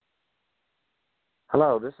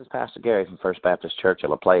Hello, this is Pastor Gary from First Baptist Church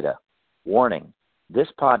of La Plata. Warning, this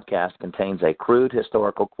podcast contains a crude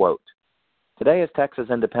historical quote. Today is Texas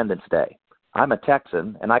Independence Day. I'm a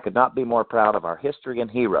Texan, and I could not be more proud of our history and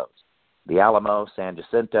heroes. The Alamo, San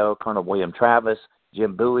Jacinto, Colonel William Travis,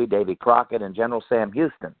 Jim Bowie, Davy Crockett, and General Sam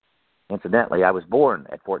Houston. Incidentally, I was born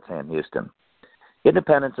at Fort Sam Houston.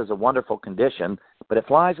 Independence is a wonderful condition, but it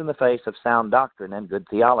flies in the face of sound doctrine and good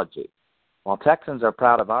theology. While Texans are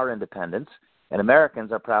proud of our independence, and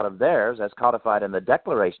Americans are proud of theirs as codified in the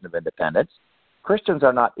Declaration of Independence, Christians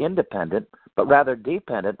are not independent, but rather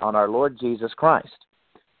dependent on our Lord Jesus Christ.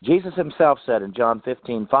 Jesus himself said in John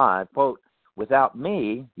 15:5, quote, "Without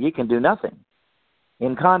me, ye can do nothing."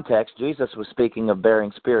 In context, Jesus was speaking of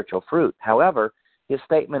bearing spiritual fruit. However, his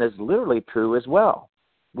statement is literally true as well.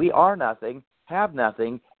 We are nothing, have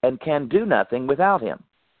nothing, and can do nothing without him.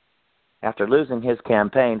 After losing his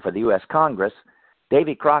campaign for the U.S. Congress,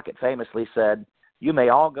 Davy Crockett famously said, "You may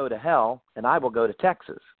all go to hell, and I will go to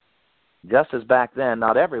Texas." Just as back then,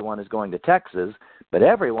 not everyone is going to Texas, but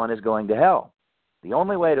everyone is going to hell. The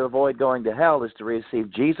only way to avoid going to hell is to receive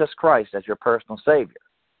Jesus Christ as your personal Savior.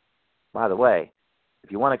 By the way, if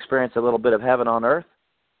you want to experience a little bit of heaven on earth,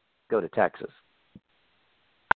 go to Texas.